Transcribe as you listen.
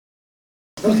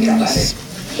Mis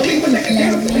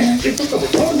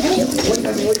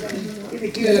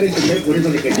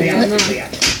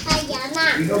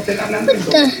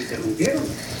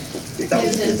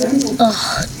oh,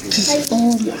 this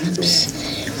almost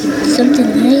something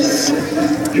nice.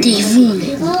 TV.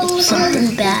 It's something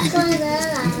bad.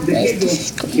 Where's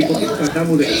this going on?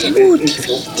 Oh,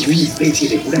 TV.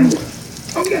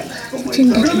 Something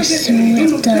that was so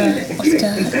of the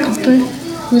copper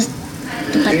was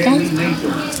the button.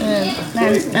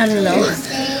 I don't know.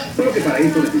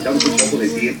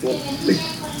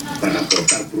 Para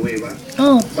aportar pruebas,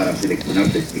 para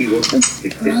seleccionar testigos,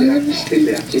 etcétera,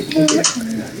 etcétera, etcétera.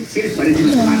 ¿Qué les parece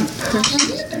eso?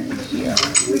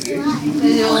 Muy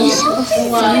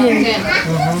bien.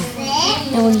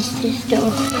 What is this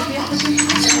though?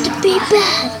 Something be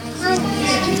bad.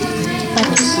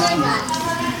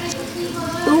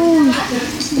 Oh,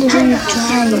 we're gonna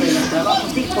try.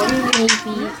 Maybe.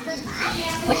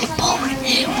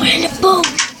 We're in a boat.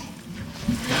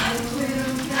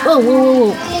 Whoa, whoa,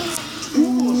 whoa, whoa.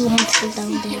 Ooh, monster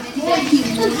down there.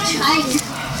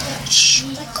 Shh.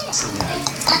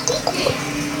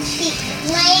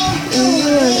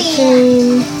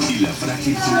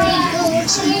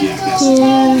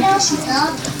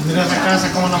 Mira esa casa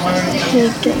como la mueven.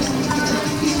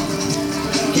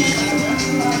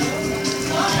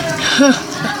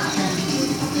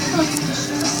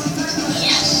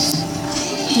 Yes.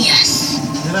 Yes.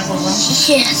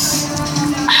 Yes.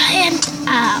 I am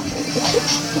out.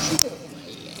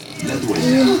 La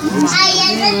dueña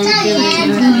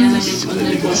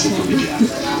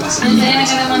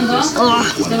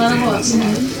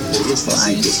por los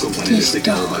pasillos con paneles de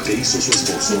caoba que hizo su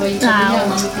esposo.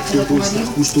 Todo está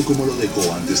justo como lo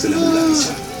dejó antes de la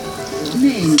mudanza.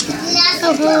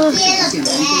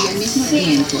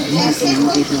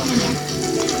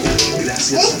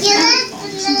 Gracias a Dios,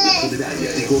 la funeraria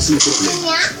llegó sin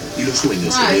problema y los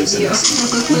dueños comienzan así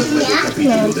un nuevo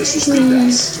capítulo de sus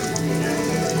vidas.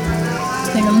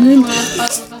 Pero muy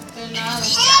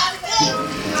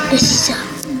esa.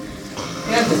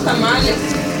 Mira tus tamales.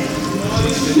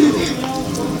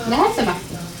 Déjatela.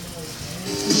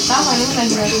 Está buena.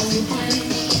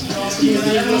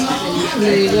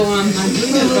 Le digo a Angie,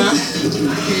 ¿verdad?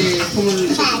 Que como el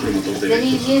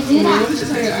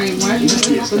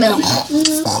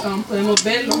podemos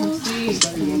verlo así.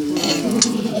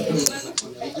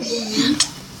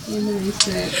 Y me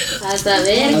dice, a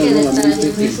saber qué le está haciendo.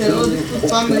 Me dice, oh,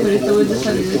 disculpame, pero ahorita voy a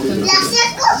salir de esta noche.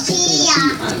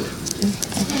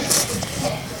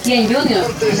 ¿Quién, Junior?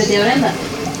 ¿De tía Brenda?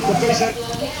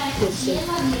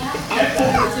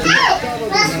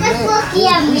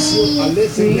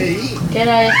 ¿Qué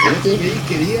era eso?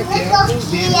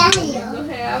 No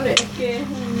se abre, es que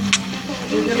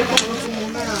yo le pongo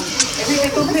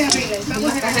como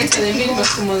una caja de milpas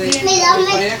como de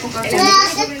para Coca-Cola.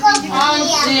 Ah,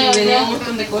 sí, venía un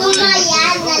montón de cosas.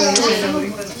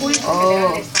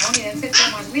 Oh.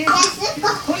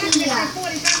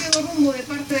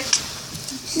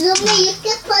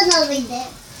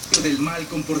 Del mal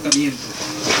comportamiento.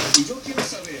 Y yo quiero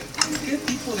saber qué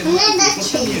tipo de mal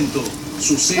comportamiento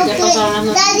sucede.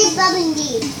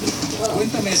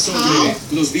 Cuéntame sobre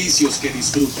los vicios que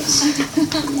disfrutas.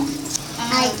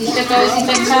 ¿Viste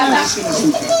cabecita echada?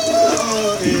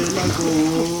 El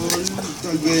alcohol,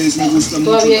 tal vez me gusta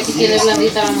mucho. Todavía aquí tiene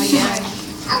blandita la mollera.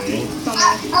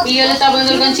 Y yo le estaba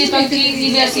poniendo el ganchito aquí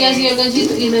y le hacía así el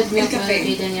ganchito y me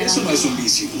tenía. Eso no es un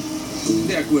vicio.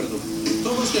 De acuerdo.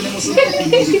 Todos tenemos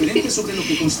opiniones diferentes sobre lo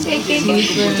que constituye el mal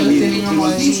comportamiento, pero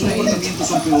algunos comportamientos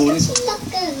son peores.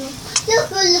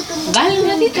 Dale un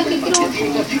ratito que quiero.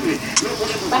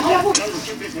 Baja la boca.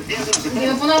 Y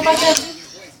me pone la parte.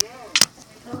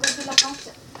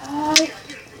 Ay.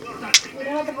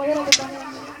 Mira la tapadera que está.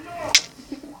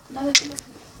 Dale.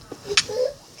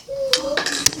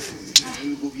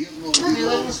 El gobierno. Me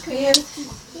duele los pies.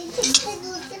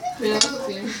 Cuidado los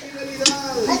pies.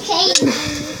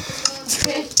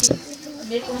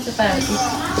 Mira cómo se para aquí.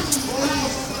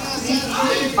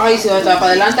 Ay, se va a estar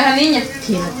para adelante esa niña.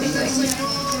 Sí, no tengo eso.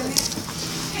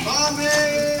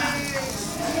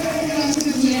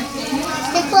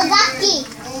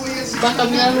 ¿Va a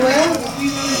caminar luego?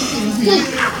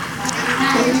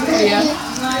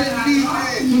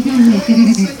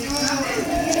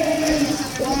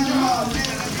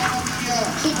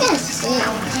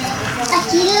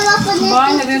 Aquí le va a poner.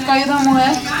 Vaya, que caído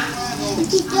mujer.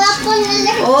 Aquí te va a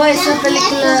poner. Oh, esa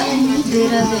película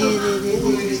era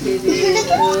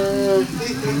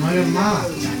No hay más.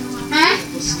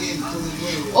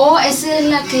 Oh, esa es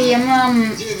la que llama.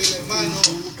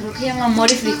 Creo que llama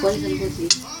Amor y Frijoles, algo así.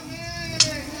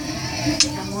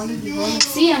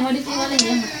 Sí, Amor y Frijoles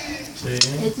llama. Sí.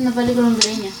 Es una película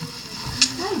hondureña.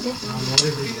 Amor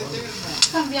y frijoles.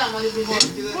 Cambia Amor y Frijoles.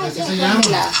 ¿Qué se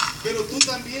llama? Pero tú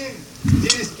también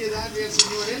tienes que darle al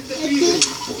Señor. Él te pide.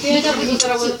 ¿Qué es capítulo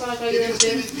para vuelta para la caída del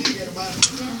pelo? Bendiga, hermano.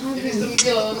 Yo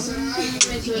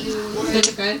me echo de Se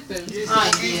le cae el pelo.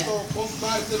 Ay, Dios.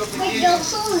 Comparte lo que tienes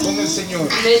con el Señor.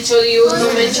 Me echo de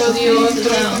uno, me echo de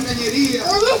otro. Cañería,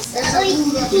 esa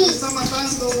duda que te está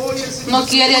matando hoy, el Señor. No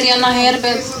quiere Ariana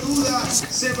Herbert. Esa duda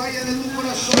se vaya de tu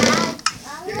corazón.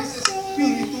 Que ese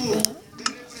espíritu de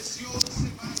represión se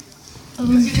vaya.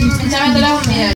 Échame el teléfono, mira.